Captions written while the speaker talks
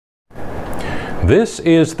This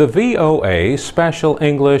is the VOA Special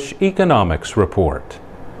English Economics Report.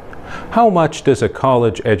 How much does a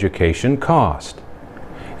college education cost?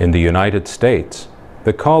 In the United States,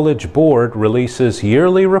 the College Board releases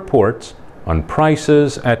yearly reports on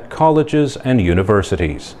prices at colleges and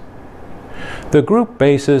universities. The group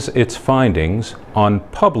bases its findings on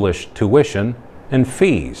published tuition and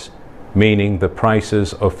fees, meaning the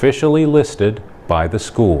prices officially listed by the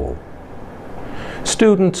school.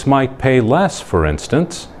 Students might pay less, for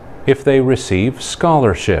instance, if they receive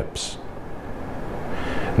scholarships.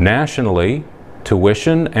 Nationally,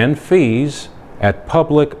 tuition and fees at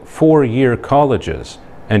public four-year colleges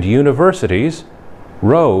and universities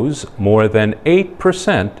rose more than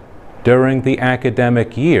 8% during the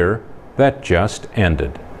academic year that just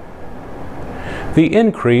ended. The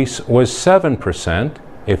increase was 7%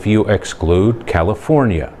 if you exclude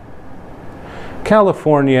California.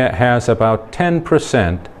 California has about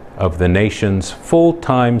 10% of the nation's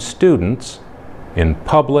full-time students in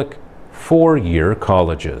public four-year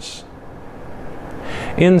colleges.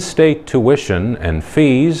 In-state tuition and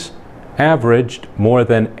fees averaged more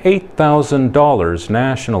than $8,000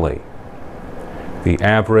 nationally. The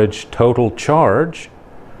average total charge,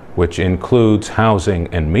 which includes housing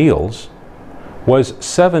and meals, was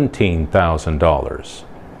 $17,000.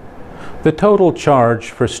 The total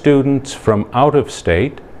charge for students from out of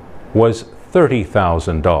state was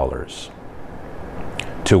 $30,000.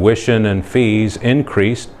 Tuition and fees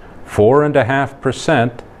increased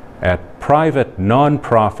 4.5% at private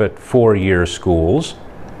nonprofit four-year schools.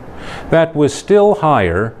 That was still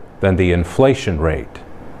higher than the inflation rate.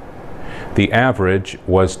 The average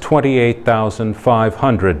was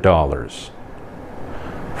 $28,500.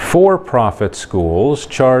 For-profit schools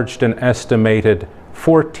charged an estimated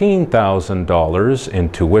 $14,000 in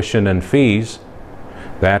tuition and fees.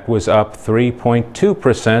 That was up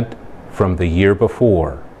 3.2% from the year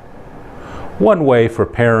before. One way for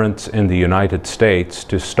parents in the United States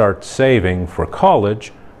to start saving for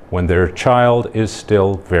college when their child is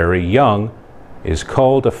still very young is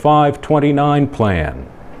called a 529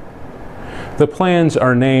 plan. The plans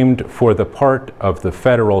are named for the part of the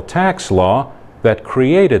federal tax law that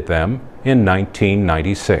created them in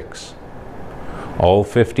 1996. All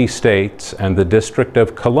 50 states and the District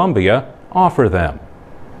of Columbia offer them.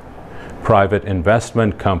 Private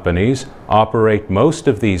investment companies operate most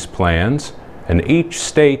of these plans, and each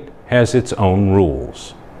state has its own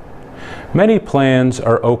rules. Many plans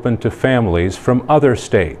are open to families from other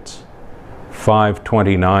states.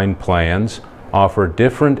 529 plans offer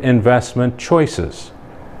different investment choices.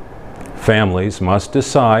 Families must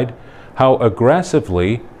decide how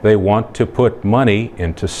aggressively they want to put money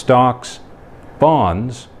into stocks,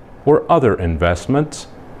 bonds, or other investments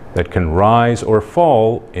that can rise or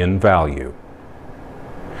fall in value.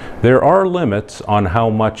 There are limits on how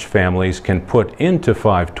much families can put into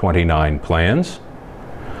 529 plans.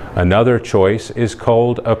 Another choice is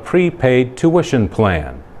called a prepaid tuition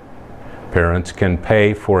plan. Parents can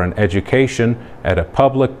pay for an education at a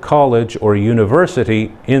public college or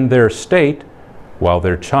university in their state while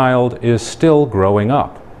their child is still growing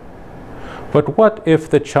up. But what if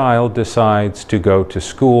the child decides to go to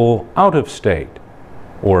school out of state,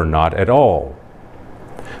 or not at all?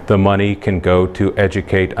 The money can go to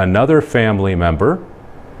educate another family member,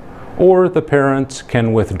 or the parents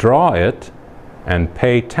can withdraw it and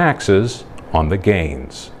pay taxes on the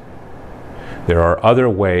gains. There are other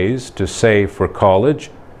ways to save for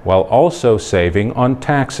college while also saving on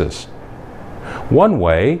taxes. One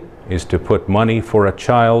way is to put money for a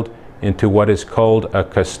child into what is called a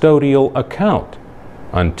custodial account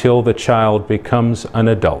until the child becomes an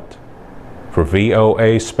adult. For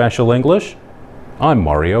VOA Special English, I'm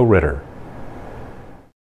Mario Ritter.